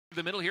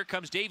The middle, here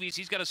comes Davies.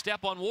 He's got a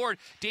step on Ward.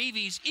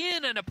 Davies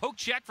in, and a poke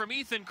check from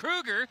Ethan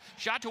Kruger.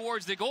 Shot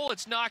towards the goal.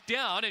 It's knocked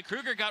down, and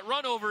Kruger got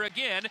run over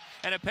again.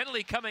 And a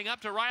penalty coming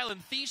up to Rylan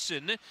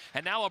Thiessen.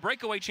 And now a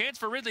breakaway chance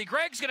for Ridly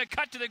Greig's going to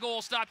cut to the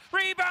goal stop.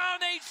 Rebound,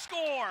 they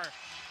score!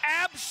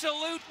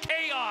 Absolute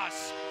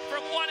chaos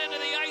from one end of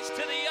the ice to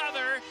the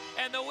other,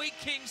 and the Wheat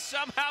Kings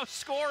somehow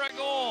score a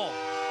goal.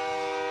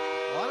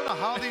 Well, I don't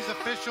know how these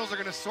officials are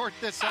going to sort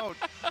this out.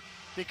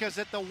 Because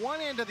at the one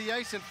end of the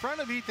ice in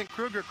front of Ethan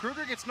Kruger,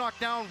 Kruger gets knocked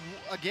down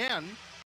again.